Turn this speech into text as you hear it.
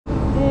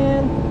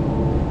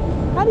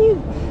How do you,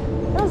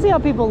 I don't see how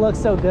people look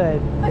so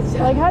good.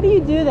 Like, how do you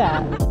do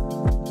that?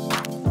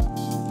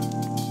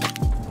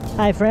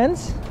 Hi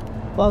friends,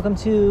 welcome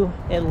to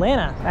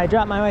Atlanta. I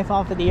dropped my wife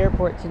off at the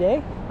airport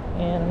today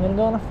and I'm gonna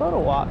go on a photo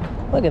walk.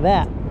 Look at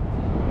that.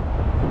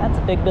 That's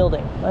a big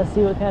building. Let's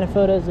see what kind of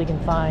photos we can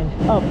find.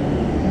 Oh,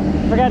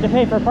 forgot to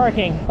pay for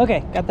parking.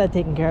 Okay, got that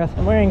taken care of.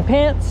 I'm wearing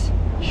pants,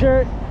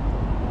 shirt,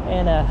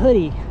 and a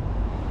hoodie.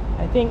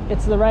 I think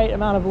it's the right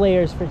amount of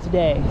layers for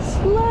today.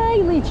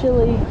 Slightly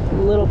chilly, a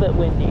little bit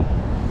windy.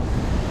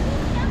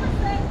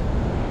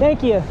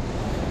 Thank you.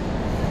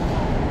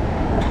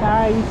 All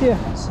right, you too.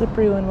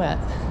 Slippery when wet.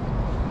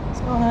 What's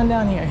going on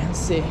down here? Let's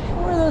see.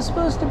 Where are those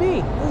supposed to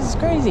be? This is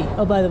crazy.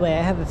 Oh, by the way,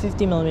 I have a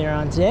 50mm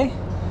on today.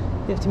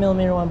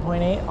 50mm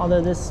 1.8,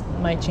 although this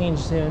might change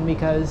soon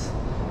because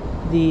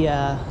the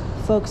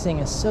focusing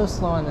is so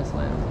slow on this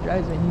lens. It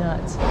drives me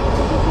nuts.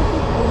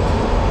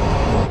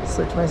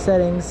 Switch my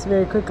settings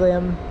very quickly.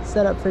 I'm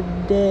set up for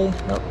today.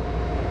 Oh,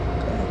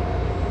 okay.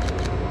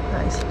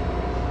 Nice.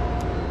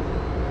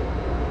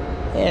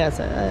 Yeah,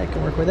 I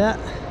can work with that.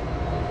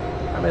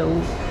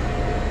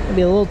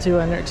 Maybe a little too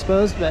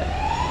underexposed, but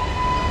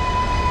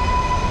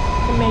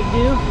can make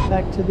do.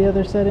 Back to the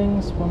other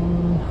settings,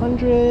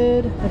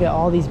 100. Look at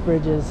all these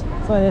bridges.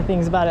 It's one of the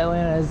things about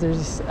Atlanta is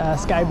there's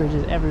sky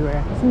bridges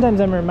everywhere. Sometimes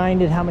I'm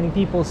reminded how many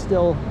people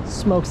still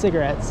smoke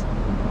cigarettes.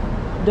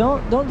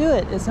 Don't do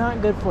it. It's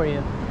not good for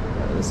you.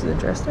 Oh, this is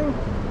interesting.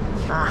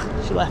 Ah,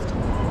 she left.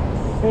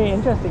 Very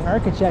interesting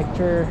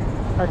architecture.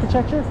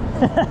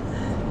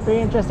 Very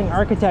interesting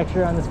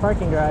architecture on this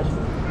parking garage.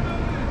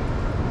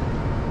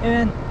 Hey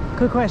man,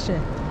 quick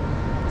question.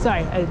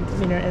 Sorry, I didn't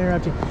mean to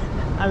interrupt you.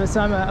 I'm a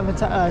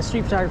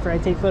street photographer. I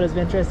take photos of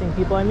interesting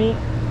people I meet.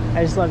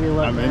 I just love your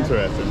look. I'm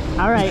interested.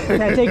 All right,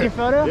 can I take your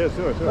photo? Yeah,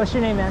 sure. What's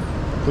your name, man?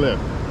 Cliff.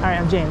 All right,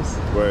 I'm James.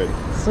 Word.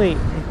 Sweet.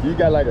 You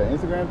got like an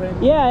Instagram page?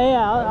 Yeah.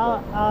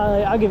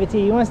 I'll give it to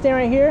you. You want to stand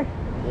right here?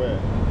 Where?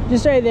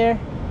 Just right there.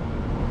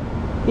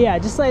 Yeah,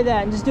 just like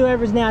that, and just do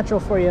whatever's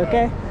natural for you,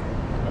 okay?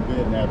 I'm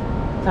being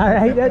natural. All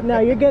right. No,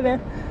 you're good, man.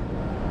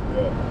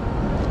 Yeah.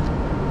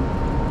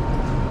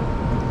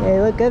 Yeah,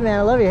 you look good, man.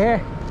 I love your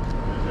hair.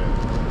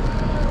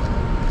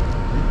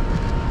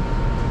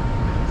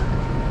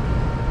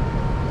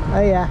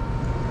 Oh yeah.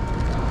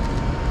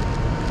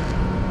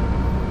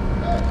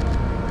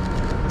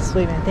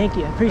 Sweet, man. Thank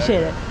you.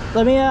 Appreciate it.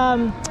 Let me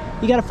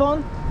you got a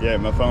phone? Yeah,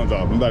 my phone's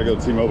off. I'm about to go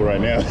to T-Mobile right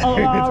now. Oh,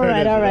 all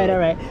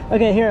right.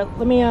 Okay, here,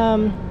 let me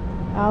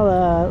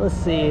let's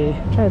see.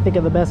 I'm trying to think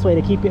of the best way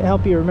to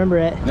help you remember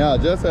it. No,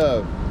 just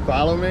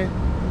follow me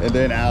and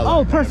then I'll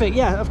Oh, perfect.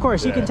 Yeah, of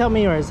course. Yeah. You can tell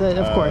me yours.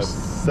 Of course.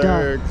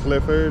 Sir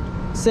Clifford.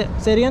 Say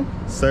it again?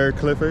 Sir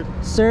Clifford.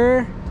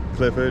 Sir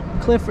Clifford.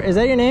 Clifford. Is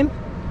that your name?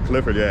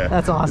 Clifford, yeah.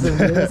 That's awesome,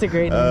 dude. That's a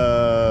great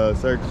name.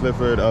 Sir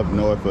Clifford of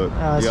Norfolk.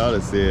 You ought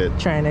to see it.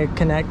 Trying to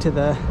connect to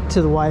the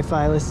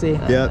Wi-Fi. Let's see.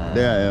 Yep,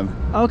 there I am.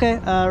 Okay,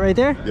 right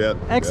there? Yep.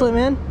 Excellent,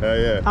 man. Hell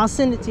yeah. I'll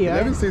send it to you.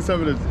 Let me see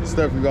some of the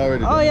stuff you've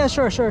already done. Oh yeah,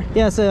 sure.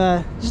 Yeah,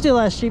 so just do a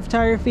lot of street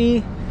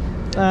photography.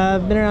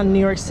 I've been around New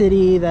York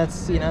City.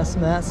 That's, you know,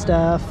 some of that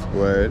stuff.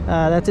 Word.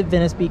 That's at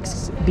Venice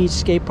Beach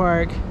Skate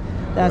Park.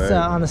 That's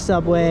on the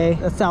subway.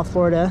 That's South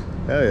Florida.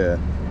 Hell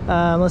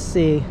yeah. Let's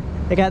see.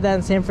 I got that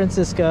in San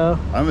Francisco.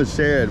 I'm gonna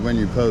share it when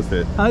you post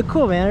it. Oh,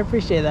 cool, man. I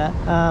appreciate that.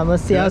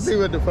 Let's see. Can I see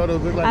what the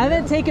photos look like? I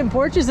haven't taken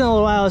portraits in a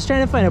little while. I was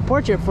trying to find a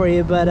portrait for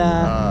you, but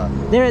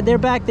they're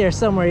back there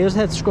somewhere. You just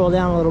have to scroll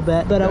down a little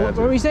bit. But what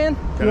were you saying?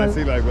 Can I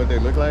see like what they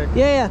look like?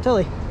 Yeah,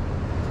 totally.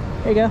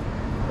 There you go.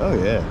 Oh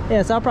yeah.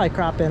 Yeah, so I'll probably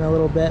crop in a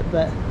little bit,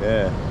 but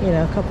yeah, you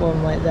know, a couple of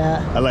them like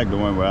that. I like the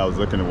one where I was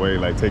looking away,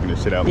 like taking the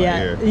shit out my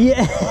ear.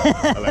 Yeah.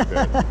 I like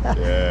that.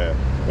 Yeah.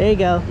 There you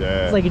go.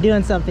 Yeah. It's like you're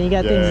doing something. You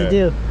got things to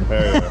do.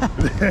 Yeah.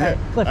 All right,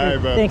 Clifford, all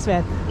right, bro. Thanks,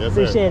 man. Yes,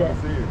 Appreciate sir. it.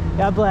 See you.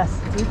 God bless.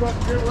 Keep up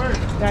the good work.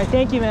 All right,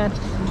 thank you, man.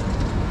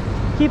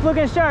 Keep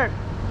looking sharp.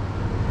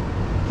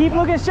 Keep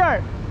looking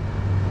sharp.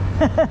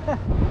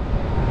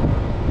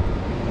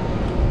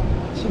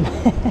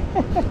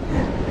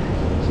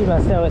 She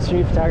must know what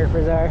street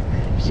photographers are.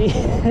 She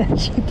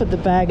put the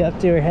bag up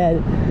to her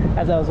head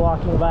as I was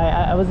walking by.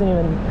 I wasn't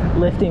even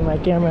lifting my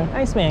camera.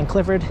 Nice man,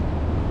 Clifford.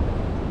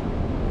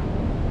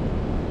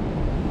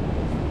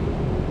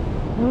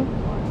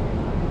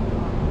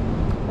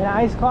 An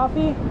iced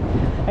coffee?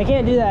 I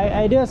can't do that.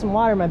 I do have some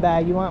water in my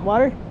bag. You want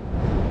water?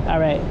 All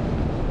right.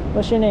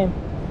 What's your name?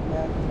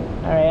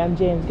 All right, I'm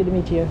James. Good to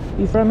meet you.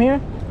 You from here?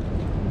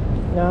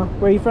 No?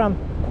 Where are you from?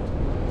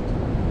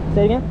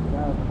 Say it again?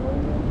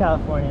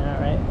 California.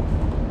 All right.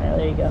 All right,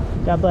 there you go.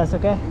 God bless,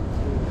 okay?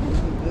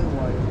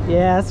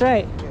 Yeah, that's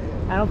right.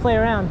 I don't play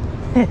around.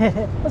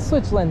 Let's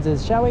switch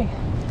lenses, shall we?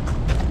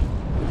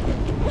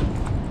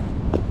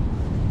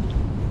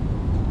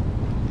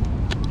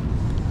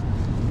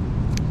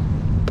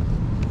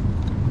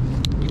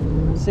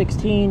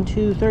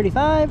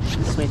 (16:235).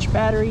 Switch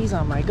batteries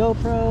on my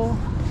GoPro.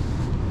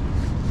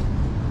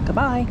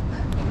 Goodbye.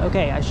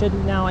 Okay, I should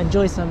now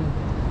enjoy some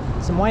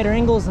wider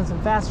angles and some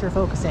faster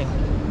focusing.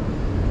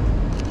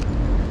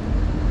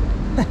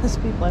 There's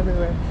people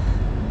everywhere.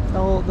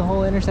 The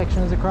whole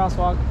intersection is a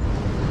crosswalk.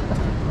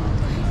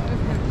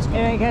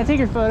 Hey man, can I take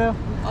your photo?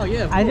 Oh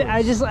yeah.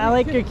 I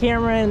like your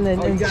camera and the you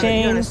gotta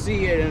chain.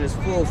 see it in its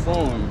full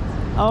form.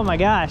 Oh my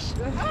gosh.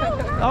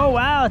 Oh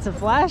wow, it's a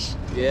flash?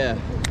 Yeah.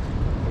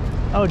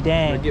 Oh I'm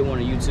dang. gonna get one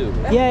of you too.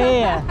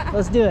 Yeah.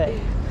 Let's do it.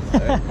 You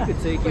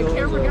can take yours.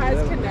 Camera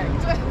guys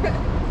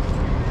connect.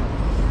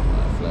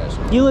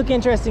 You look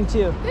interesting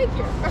too. Thank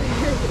you.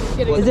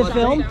 Is it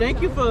filmed? Thank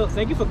you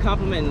for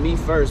complimenting me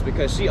first,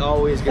 because she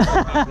always gets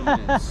the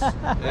compliments.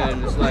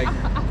 And it's like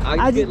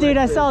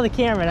I saw the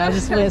camera and I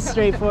just went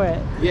straight for it.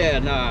 Yeah,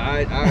 no,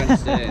 I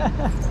understand.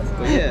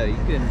 But yeah, you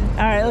can.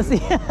 All right, let's see.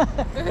 Here,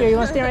 you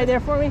want to stand right there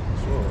for me?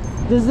 Sure.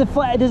 Does it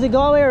go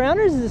all the way around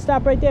or does it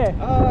stop right there?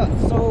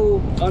 So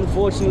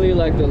unfortunately,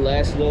 like the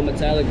last little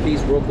metallic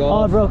piece broke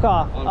off. Oh, it broke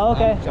off. Oh,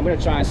 okay. I'm gonna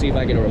try and see if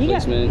I get a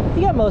replacement.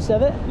 You got most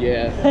of it.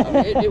 Yeah, I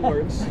mean, it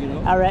works, you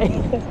know. All right.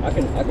 I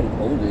can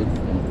hold it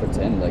and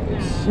pretend like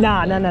it's.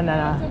 Nah. No.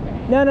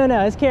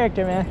 It's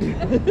character, man.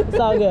 It's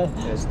all good.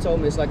 Yeah, she told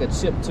me it's like a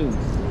chipped tooth.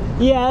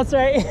 Yeah, that's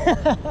right.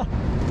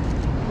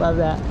 Love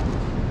that.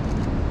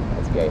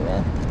 That's great,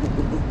 man.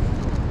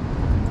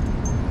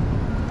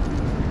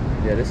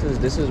 Yeah, this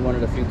is one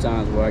of the few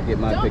times where I get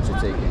my picture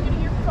taken. You're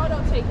getting your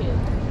photo taken.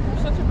 You're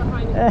such a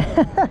behind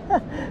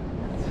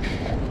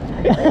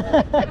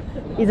the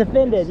He's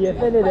offended. You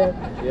offended him.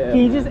 Yeah,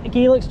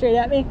 Can you look straight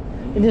at me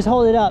and just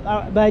hold it up?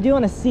 But I do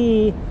want to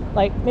see,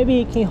 like,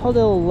 maybe can you hold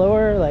it a little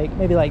lower, like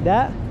maybe like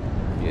that?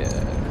 Yeah.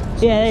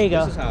 Yeah, there you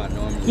go. This is how I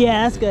normally.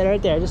 Yeah, that's good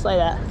right there, just like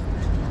that.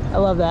 I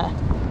love that.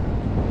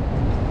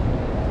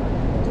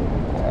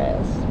 All right,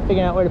 let's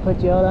figure out where to put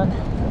you. Hold on.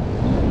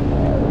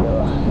 There we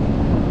go.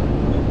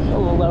 A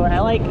little lower. I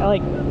like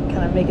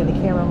kind of making the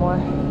camera more.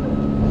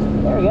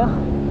 There we go.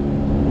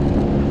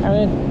 I'm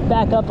gonna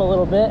back up a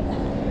little bit.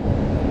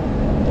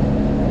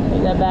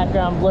 Make that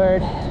background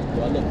blurred. Do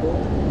I look cool?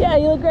 Yeah,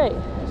 you look great.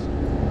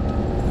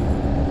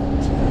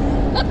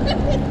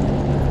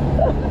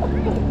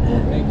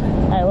 Thank you.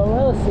 All right, well,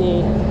 we'll see.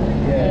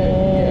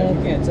 Yeah,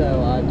 you can't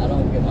tell. I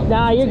don't get my.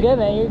 Nah, picture you're taken. good,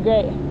 man. You're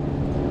great.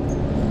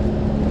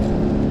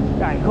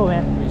 All right, cool,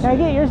 man. Can I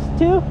get yours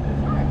too?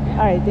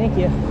 All right, thank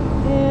you.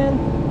 And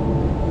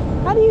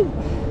how do you?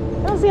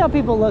 I don't see how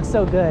people look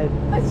so good.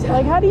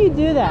 Like, how do you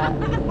do that?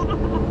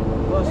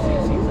 Well,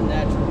 she's a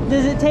natural.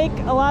 Does it take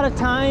a lot of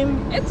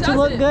time It to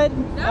look doesn't. good?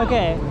 No,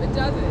 Okay. it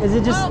doesn't. Is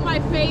it just- Oh, my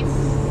face,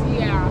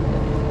 yeah.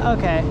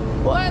 Okay.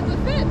 Well, it's a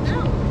fit,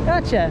 no.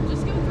 Gotcha.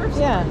 Just give thrift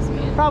Yeah. stores,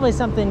 man. Probably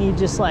something you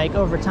just like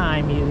over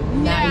time you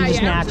just Ever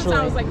since naturally.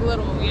 I was like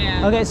little,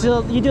 yeah. Okay,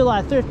 so you do a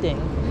lot of thrifting.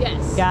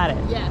 Yes. Got it.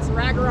 Yes,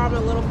 Ragarama,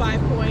 Little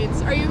 5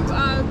 Points. Are you No,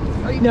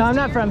 based I'm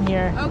not here? from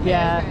here. Okay,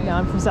 Yeah, okay. no,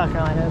 I'm from South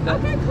Carolina. But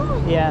Okay,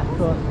 cool. yeah,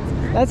 cool.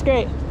 That's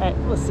great. All right,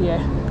 let's see here.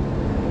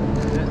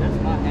 That's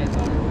my hat's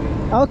on the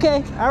way.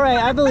 Okay, all right,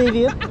 I believe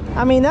you.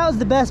 I mean, that was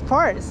the best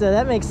part, so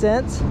that makes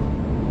sense.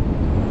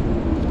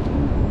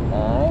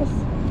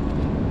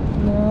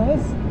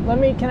 Nice.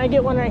 Can I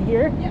get one right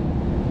here? Yeah.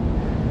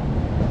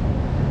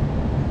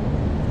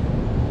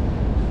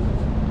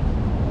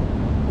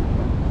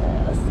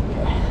 Let's see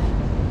here.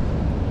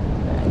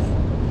 Nice.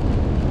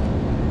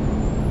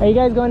 Are you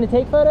guys going to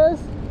take photos?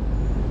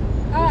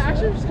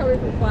 Actually, I'm just coming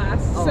from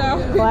class, so.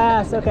 yeah.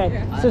 Class, okay.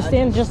 Yeah. So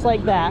stand just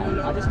like that.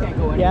 I just can't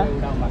go Yeah. anywhere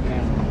without my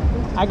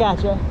camera. I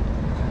gotcha.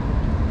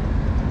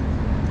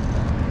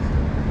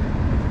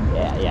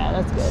 Yeah,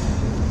 that's good.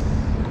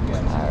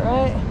 All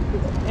right.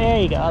 There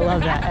you go. I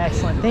love that.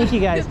 Excellent. Thank you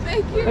guys.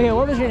 Thank you. Okay,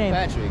 what was your name?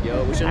 Patrick,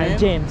 yo, what's your All right, name?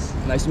 James.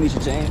 Nice to meet you,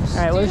 James.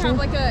 All right, Do what you was your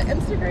have name? like an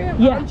Instagram?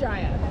 Yeah. I'm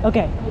Jaya.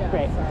 Okay, Yeah,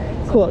 great.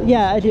 sorry. Cool.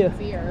 Yeah, I do.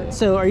 Easier.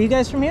 So, are you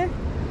guys from here?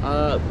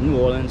 New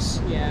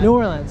Orleans. Yeah. New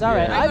Orleans. All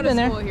right, Yeah. I I've go to been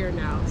there. school here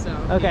now, so.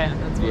 Okay. Yeah,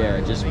 that's where Yeah,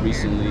 I'm just living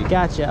here. recently.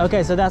 Gotcha.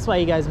 Okay, so that's why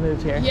you guys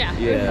moved here. Yeah.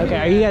 Yeah. Okay,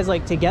 are you guys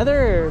like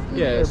together? Or,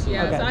 Yes.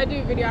 Yeah, Okay. so I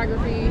do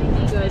videography.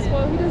 He does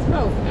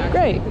both. Actually.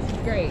 Great. This is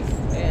great.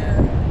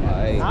 Yeah.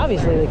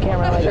 Obviously, the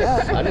camera like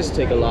that. I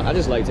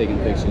just like taking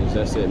pictures.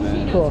 That's it,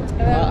 man. Cool.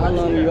 How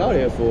long are you out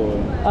here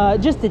for?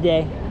 Just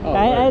today. Oh,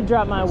 I right. had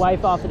dropped my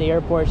wife off at the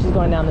airport. She's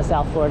going down to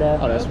South Florida.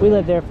 Oh, that's we cool.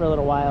 lived there for a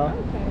little while.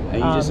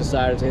 And you just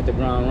decided to hit the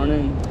ground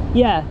running?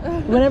 Yeah.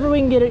 Whenever we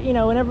can get it,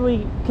 whenever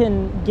we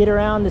can get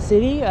around the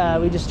city,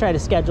 we just try to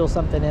schedule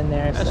something in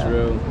there. That's so.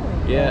 real.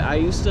 Yeah, I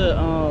used to,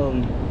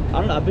 I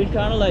don't know, I've been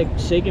kind of like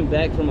shaking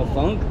back from a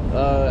funk.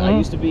 I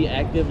used to be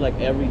active like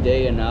every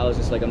day, and now it's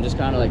just like I'm just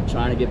kind of like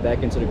trying to get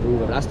back into the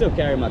groove of it. I still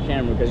carry my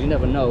camera because you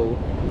never know.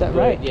 That But,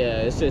 right.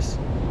 Yeah, it's just,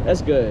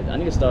 that's good. I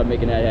need to start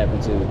making that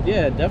happen too.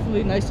 Yeah,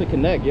 definitely nice to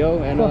connect, yo.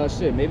 And Cool.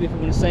 shit, maybe if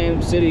we're in the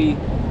same city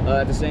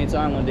at the same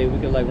time one day, we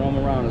could like roam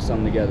around or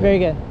something together. Very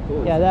good.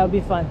 Cool. Yeah, that would be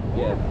fun.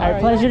 Yeah. All right,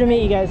 pleasure to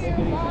meet you guys.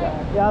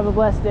 Y'all have a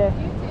blessed day.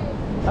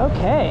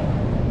 Okay.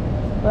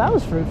 Well, that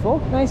was fruitful.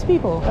 Nice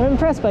people. I'm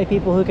impressed by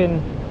people who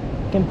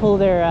can pull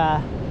their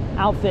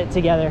outfit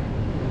together.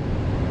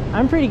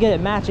 I'm pretty good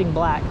at matching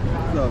black.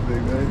 What's up,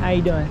 big man? How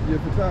you doing? You're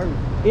a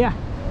photographer? Yeah.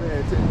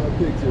 Man, take my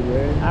picture,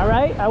 man. All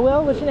right, I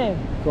will. What's your name?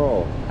 Carl.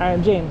 All right,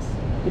 I'm James.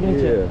 Good to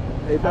meet you.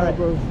 Hey, All buy right.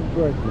 brother some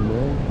breakfast,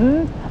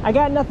 man. I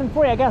got nothing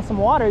for you. I got some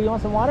water. You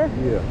want some water?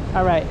 Yeah.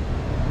 All right.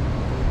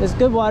 It's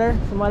good water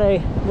from what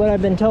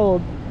I've been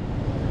told.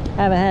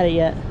 I haven't had it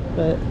yet,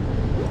 but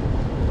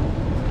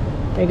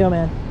there you go,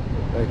 man.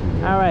 Thank you,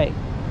 man. All right.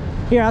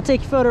 Here, I'll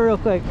take your photo real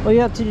quick. What are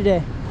you up to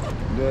today?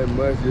 Not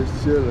much,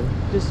 just chilling.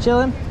 Just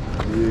chilling?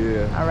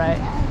 Yeah. All right.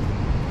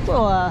 It's a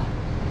little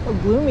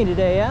gloomy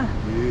today, yeah?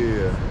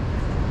 Yeah.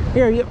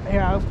 Here,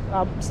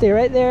 I'll stay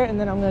right there, and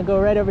then I'm gonna go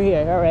right over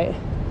here. All right.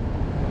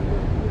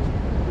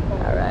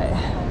 All right.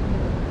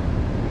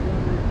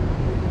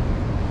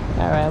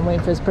 All right, I'm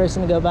waiting for this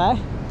person to go by.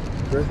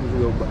 Person to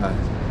go by.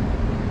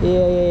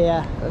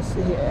 Yeah. Let's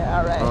see here.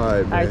 All right. All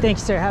right, man. All right, thank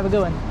you, sir. Have a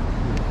good one.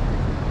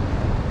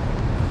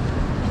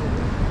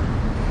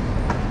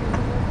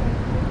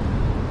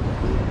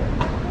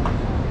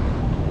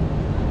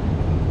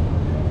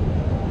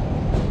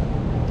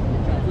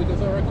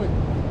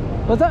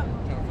 What's up?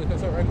 Can I flip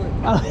this up right quick?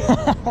 Oh,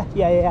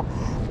 yeah.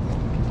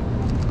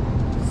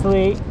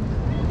 Sweet.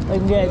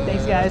 Looking good.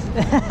 Thanks, guys.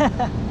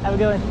 Have a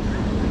good one.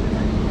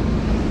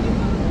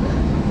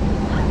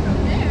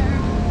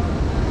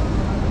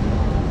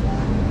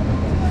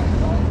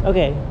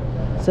 Okay,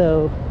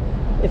 so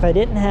if I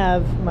didn't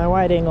have my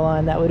wide angle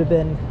on, that would have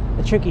been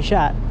a tricky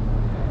shot.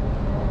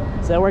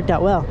 So that worked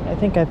out well. I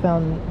think I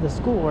found the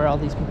school where all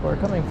these people are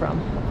coming from.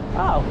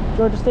 Oh,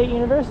 Georgia State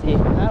University.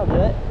 That'll do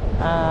it.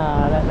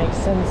 Ah, that makes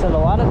sense of a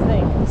lot of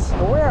things.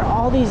 But where are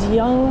all these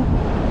young,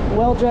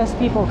 well-dressed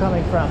people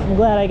coming from? I'm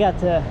glad I got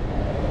to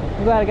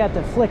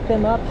flick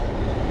them up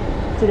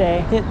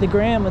today. Hit the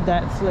gram with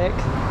that flick.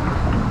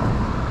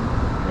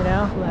 You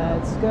know,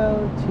 let's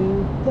go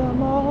to the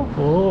mall.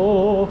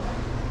 Oh.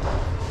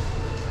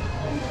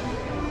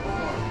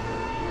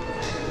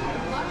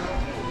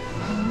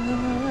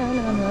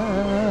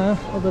 A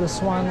little bit of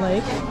Swan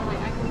Lake.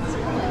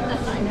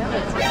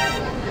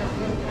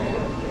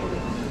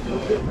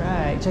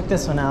 Right, check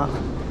this one out.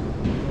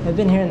 I've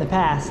been here in the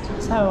past.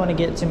 That's how I want to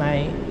get to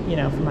my,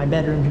 from my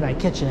bedroom to my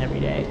kitchen every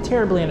day.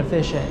 Terribly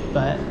inefficient,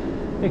 but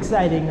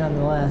exciting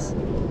nonetheless.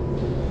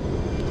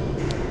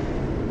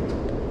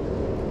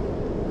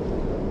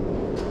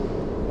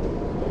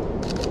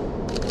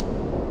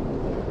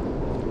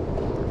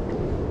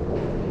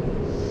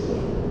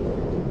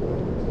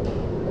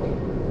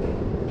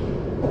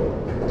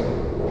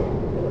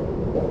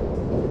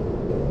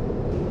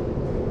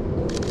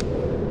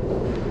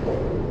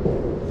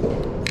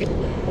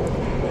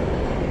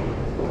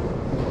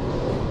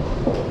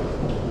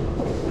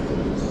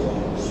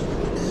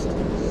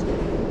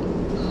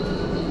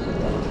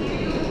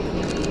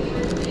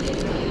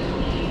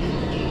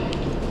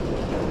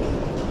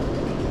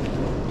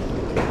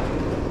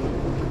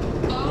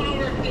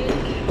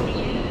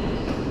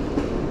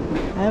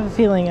 I have a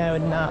feeling I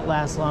would not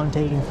last long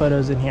taking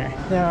photos in here.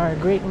 There are a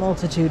great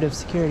multitude of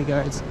security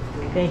guards.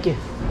 Thank you.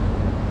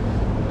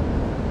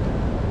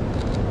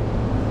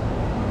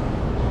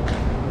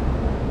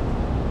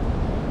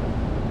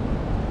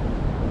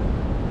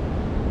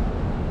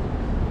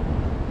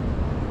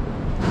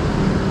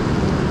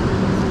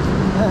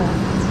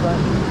 That's fun.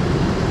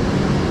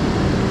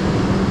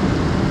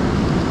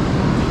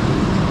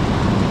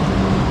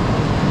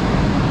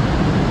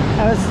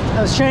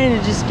 I was trying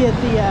to just get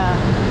the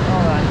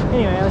hold on.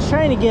 Anyway, I was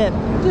trying to get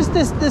just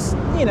this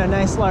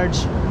nice large,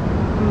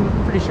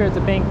 I'm pretty sure it's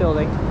a bank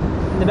building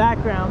in the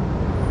background.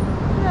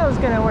 And I was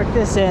gonna work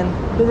this in,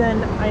 but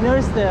then I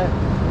noticed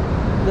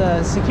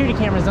the security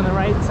cameras on the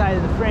right side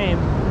of the frame,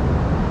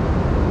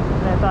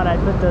 and I thought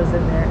I'd put those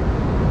in there.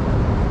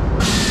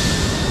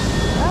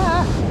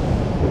 Ah.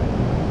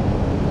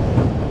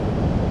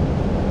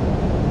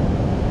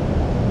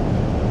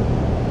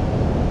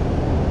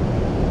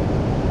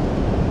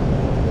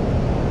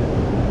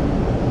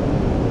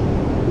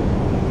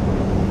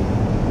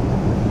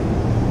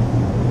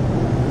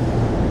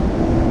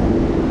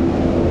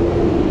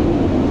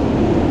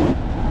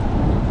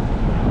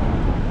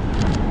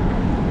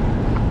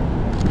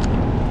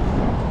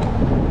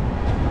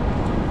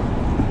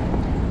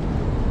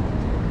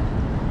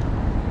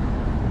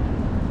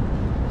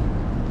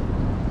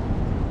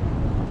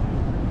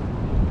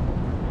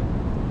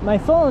 My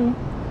phone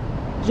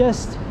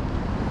just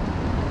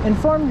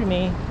informed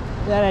me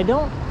that I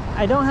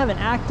don't have an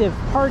active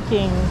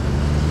parking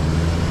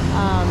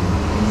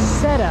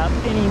setup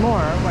anymore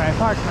where I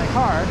park my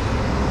car,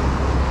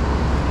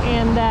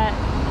 and that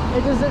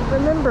it doesn't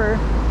remember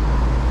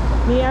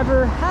me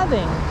ever having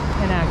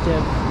an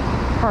active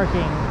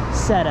parking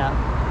setup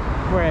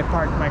where I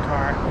park my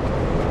car.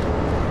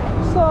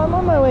 So I'm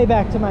on my way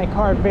back to my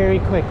car very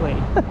quickly.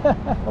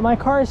 Well, my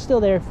car is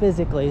still there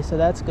physically, so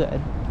that's good.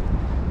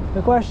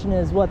 The question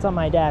is, what's on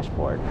my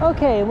dashboard?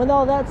 Okay, and with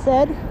all that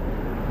said,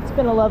 it's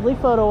been a lovely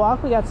photo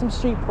walk. We got some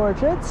street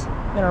portraits.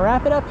 I'm gonna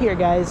wrap it up here,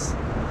 guys.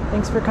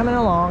 Thanks for coming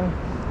along.